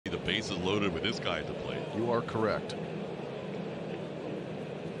bases loaded with this guy at the plate. You are correct.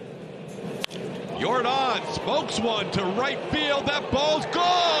 Yordan smokes one to right field. That ball's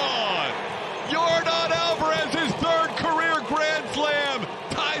gone. Yordan Alvarez, his third career grand slam,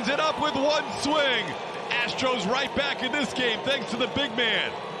 ties it up with one swing. Astros right back in this game thanks to the big man.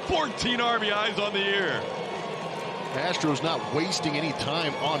 14 RBIs on the year. Astros not wasting any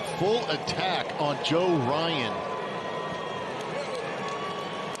time on full attack on Joe Ryan.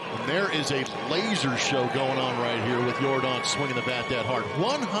 And there is a laser show going on right here with Yordan swinging the bat that hard.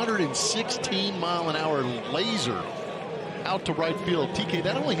 116-mile-an-hour laser out to right field. TK,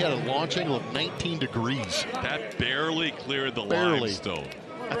 that only had a launch angle of 19 degrees. That barely cleared the limestone.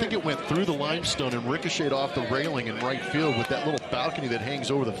 I think it went through the limestone and ricocheted off the railing in right field with that little balcony that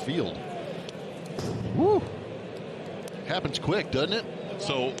hangs over the field. Woo! Happens quick, doesn't it?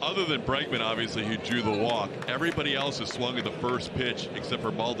 So other than Bregman, obviously, who drew the walk, everybody else has swung at the first pitch except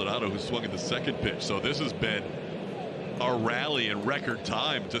for Maldonado, who swung at the second pitch. So this has been a rally in record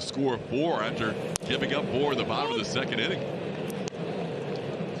time to score 4 after giving up 4 in the bottom of the second inning.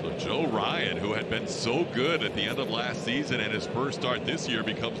 So Joe Ryan, who had been so good at the end of last season and his first start this year,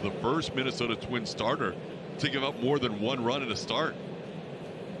 becomes the first Minnesota Twins starter to give up more than 1 run in a start.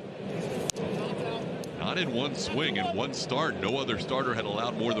 Not in one swing, in one start. No other starter had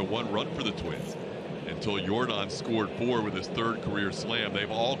allowed more than 1 run for the Twins until Yordan scored 4 with his third career slam.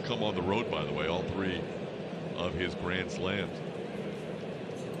 They've all come on the road, by the way, all 3 of his grand slams.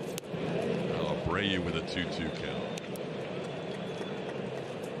 Now Abreu with a 2-2 count.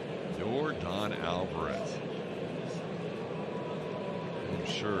 Yordan Alvarez. I'm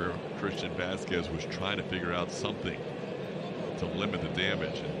sure Christian Vasquez was trying to figure out something to limit the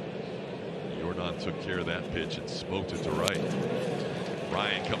damage, and Yordan took care of that pitch and smoked it to right.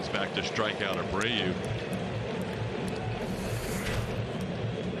 Ryan comes back to strike out Abreu.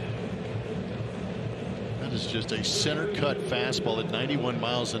 That is just a center cut fastball at 91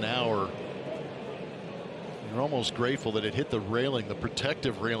 miles an hour. You're almost grateful that it hit the railing, the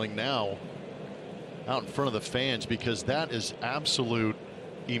protective railing now out in front of the fans, because that is absolute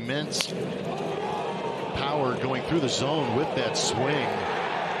immense power going through the zone with that swing.